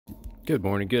Good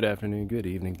morning, good afternoon, good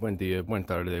evening, buen dia, buen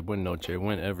tarde, buen noche,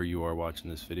 whenever you are watching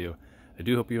this video. I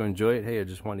do hope you enjoy it. Hey, I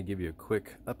just want to give you a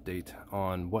quick update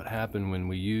on what happened when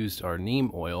we used our neem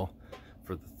oil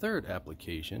for the third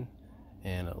application,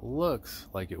 and it looks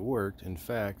like it worked. In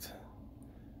fact,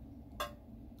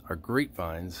 our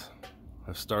grapevines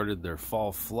have started their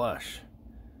fall flush.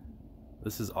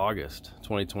 This is August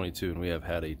 2022, and we have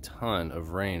had a ton of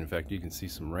rain. In fact, you can see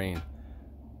some rain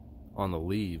on the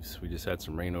leaves. We just had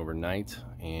some rain overnight,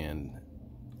 and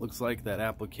looks like that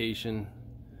application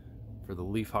for the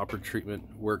leaf hopper treatment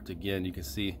worked again. You can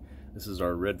see this is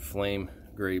our red flame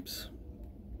grapes.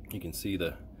 You can see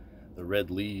the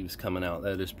red leaves coming out.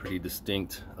 That is pretty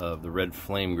distinct of the red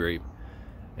flame grape.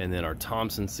 And then our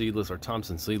Thompson seedless. Our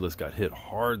Thompson seedless got hit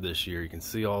hard this year. You can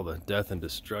see all the death and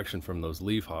destruction from those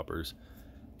leaf hoppers,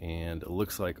 and it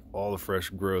looks like all the fresh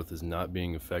growth is not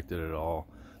being affected at all.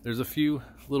 There's a few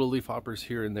little leaf hoppers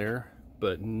here and there,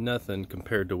 but nothing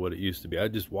compared to what it used to be. I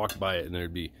just walked by it and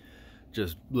there'd be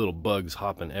just little bugs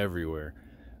hopping everywhere.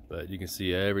 But you can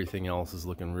see everything else is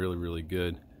looking really, really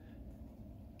good.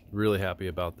 Really happy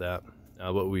about that.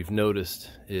 What we've noticed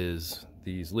is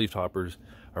these leaf hoppers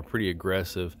are pretty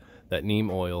aggressive. That neem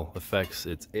oil affects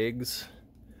its eggs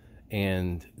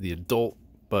and the adult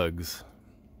bugs,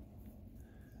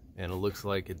 and it looks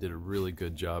like it did a really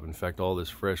good job. In fact, all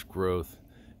this fresh growth,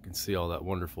 you can see all that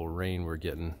wonderful rain we're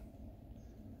getting.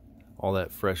 All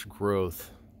that fresh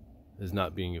growth is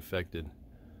not being affected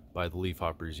by the leaf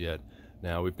hoppers yet.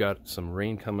 Now we've got some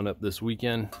rain coming up this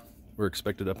weekend. We're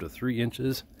expected up to 3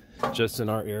 inches just in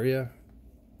our area,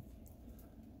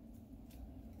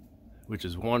 which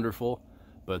is wonderful,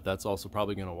 but that's also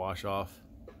probably going to wash off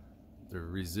the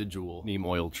residual neem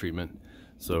oil treatment.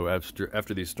 So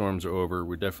after these storms are over,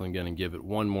 we're definitely going to give it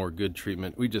one more good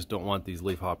treatment. We just don't want these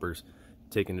leaf hoppers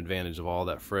taking advantage of all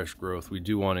that fresh growth. We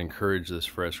do want to encourage this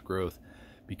fresh growth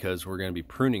because we're going to be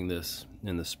pruning this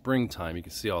in the springtime. You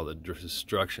can see all the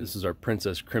destruction. This is our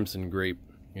Princess Crimson grape,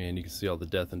 and you can see all the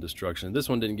death and destruction. This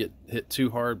one didn't get hit too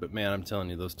hard, but man, I'm telling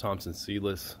you, those Thompson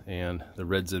seedless and the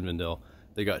red Zinfandel,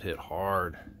 they got hit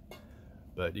hard.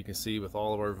 But you can see with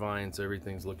all of our vines,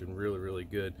 everything's looking really, really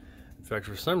good. In fact,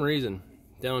 for some reason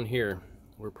down here,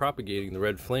 we're propagating the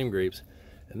red flame grapes,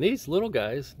 and these little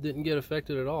guys didn't get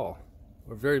affected at all,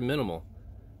 or very minimal,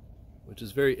 which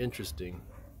is very interesting.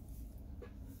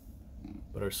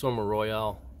 But our Summer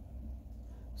Royale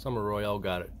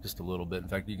got it just a little bit. In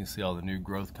fact, you can see all the new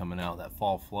growth coming out, that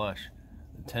fall flush,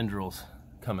 the tendrils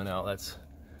coming out. That's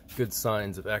good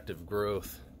signs of active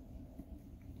growth.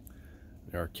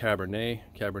 Our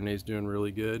Cabernet's doing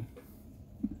really good.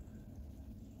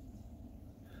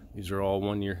 These are all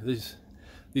 1 year. These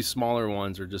smaller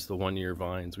ones are just the 1 year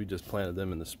vines. We just planted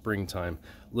them in the springtime,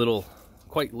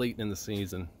 quite late in the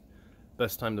season.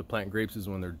 Best time to plant grapes is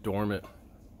when they're dormant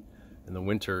in the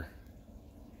winter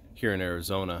here in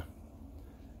Arizona.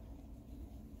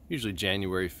 Usually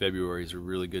January, February is a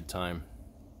really good time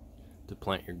to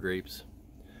plant your grapes.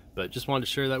 But just wanted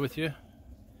to share that with you.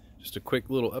 Just a quick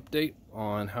little update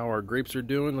on how our grapes are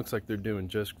doing. Looks like they're doing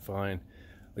just fine.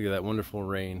 Look at that wonderful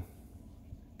rain.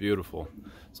 Beautiful.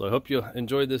 So I hope you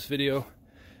enjoyed this video.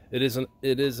 It is an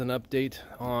update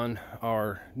on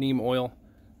our neem oil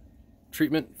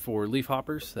treatment for leaf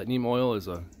hoppers. That neem oil is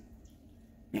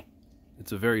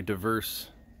it's a very diverse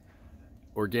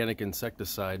organic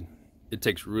insecticide. It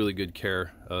takes really good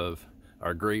care of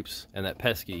our grapes and that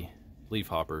pesky leaf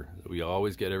hopper that we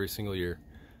always get every single year.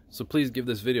 So please give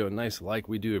this video a nice like.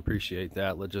 We do appreciate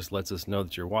that. It just lets us know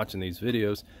that you're watching these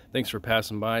videos. Thanks for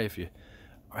passing by. If you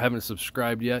haven't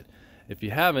subscribed yet, if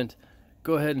you haven't,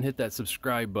 go ahead and hit that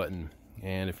subscribe button.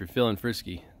 And if you're feeling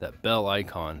frisky, that bell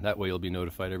icon. That way you'll be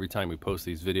notified every time we post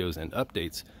these videos and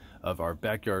updates of our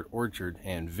backyard orchard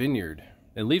and vineyard.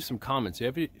 And leave some comments.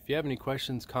 If you have any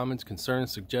questions, comments,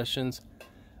 concerns, suggestions,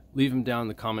 leave them down in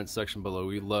the comments section below.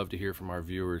 We love to hear from our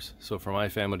viewers. So from my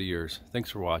family to yours,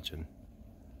 thanks for watching.